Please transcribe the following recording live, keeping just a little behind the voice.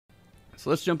So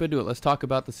let's jump into it. Let's talk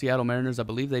about the Seattle Mariners. I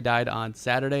believe they died on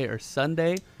Saturday or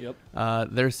Sunday. Yep.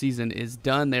 Their season is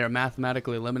done. They are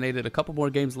mathematically eliminated. A couple more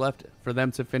games left for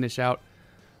them to finish out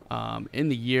in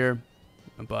the year,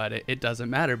 but it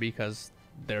doesn't matter because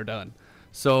they're done.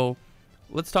 So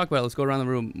let's talk about it. Let's go around the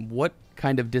room. What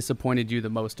kind of disappointed you the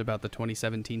most about the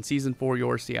 2017 season for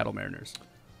your Seattle Mariners?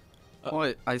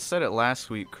 Well, I said it last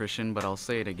week, Christian, but I'll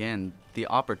say it again. The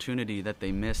opportunity that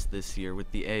they missed this year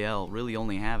with the AL really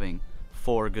only having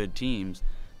 4 good teams,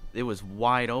 it was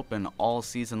wide open all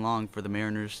season long for the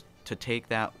Mariners to take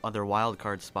that other wild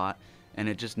card spot, and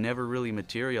it just never really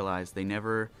materialized. They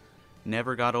never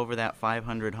got over that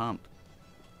 500 hump.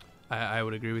 I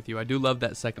would agree with you. I do love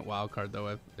that second wild card,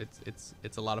 though.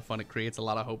 It's a lot of fun. It creates a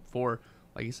lot of hope for,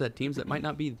 like you said, teams that might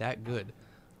not be that good.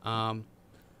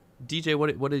 DJ,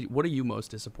 what are you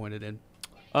most disappointed in?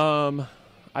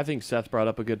 I think Seth brought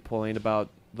up a good point about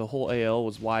the whole AL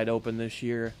was wide open this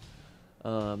year,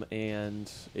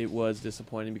 and it was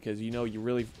disappointing because you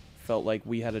really felt like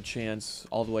we had a chance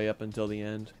all the way up until the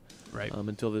end, right?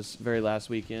 Until this very last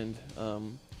weekend.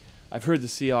 I've heard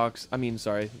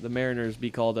the Mariners be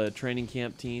called a training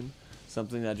camp team,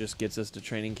 something that just gets us to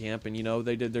training camp, and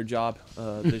they did their job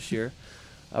this year.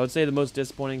 I would say the most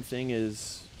disappointing thing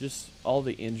is just all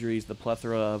the injuries, the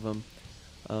plethora of them,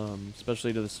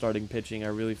 especially to the starting pitching. I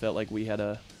really felt like we had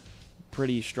a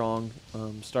pretty strong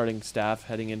starting staff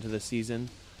heading into the season,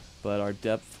 but our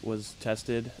depth was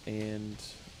tested, and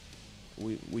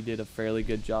we did a fairly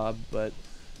good job, but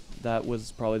that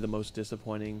was probably the most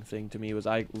disappointing thing to me.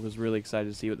 I was really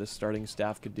excited to see what the starting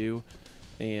staff could do,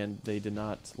 and they did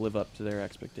not live up to their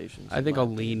expectations. I think I'll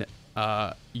lean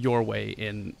your way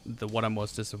in what I'm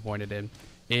most disappointed in.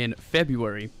 In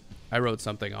February, I wrote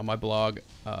something on my blog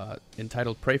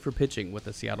entitled Pray for Pitching with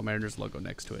the Seattle Mariners logo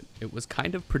next to it. It was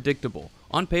kind of predictable.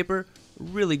 On paper,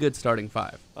 really good starting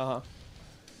 5.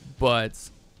 But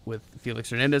with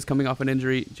Felix Hernandez coming off an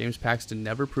injury, James Paxton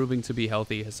never proving to be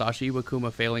healthy, Hisashi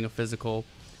Iwakuma failing a physical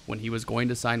when he was going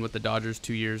to sign with the Dodgers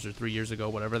 2 years or 3 years ago,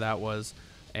 whatever that was,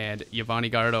 and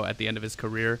Yovani Gallardo at the end of his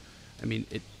career. I mean,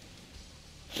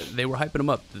 they were hyping him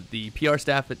up. The PR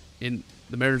staff in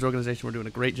the Mariners organization were doing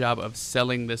a great job of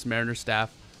selling this Mariners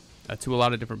staff to a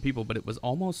lot of different people, but it was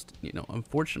almost,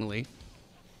 unfortunately,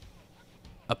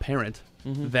 apparent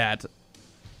that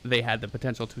they had the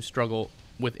potential to struggle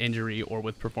with injury or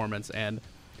with performance, and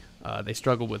they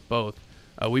struggled with both.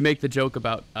 We make the joke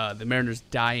about the Mariners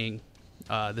dying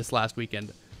this last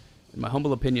weekend. In my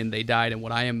humble opinion, they died, and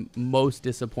what I am most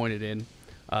disappointed in,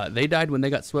 they died when they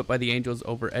got swept by the Angels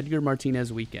over Edgar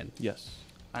Martinez weekend. Yes.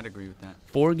 I'd agree with that.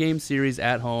 4-game series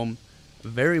at home,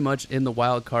 very much in the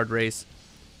wild card race,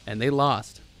 and they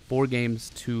lost 4 games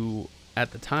to,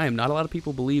 at the time, not a lot of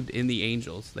people believed in the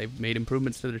Angels. They've made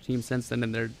improvements to their team since then,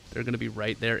 and they're going to be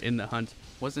right there in the hunt.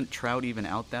 Wasn't Trout even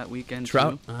out that weekend?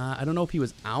 Trout, too? I don't know if he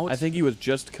was out. I think he was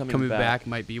just coming back.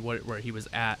 Might be where he was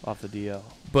at off the DL.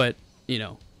 But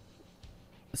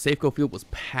Safeco Field was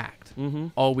packed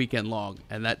all weekend long,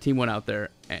 and that team went out there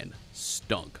and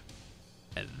stunk.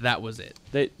 And that was it.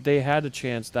 They had a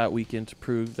chance that weekend to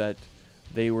prove that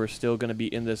they were still going to be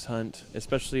in this hunt,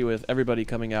 especially with everybody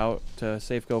coming out to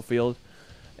Safeco Field.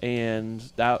 And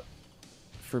that,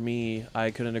 for me,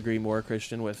 I couldn't agree more,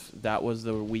 Christian, with that was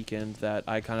the weekend that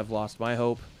I kind of lost my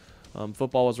hope.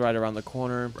 Football was right around the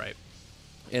corner. Right.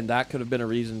 And that could have been a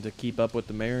reason to keep up with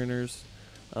the Mariners.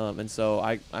 And so,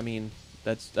 I mean,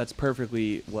 that's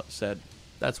perfectly what said.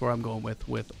 That's where I'm going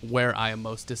with where I am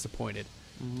most disappointed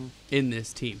in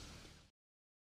this team.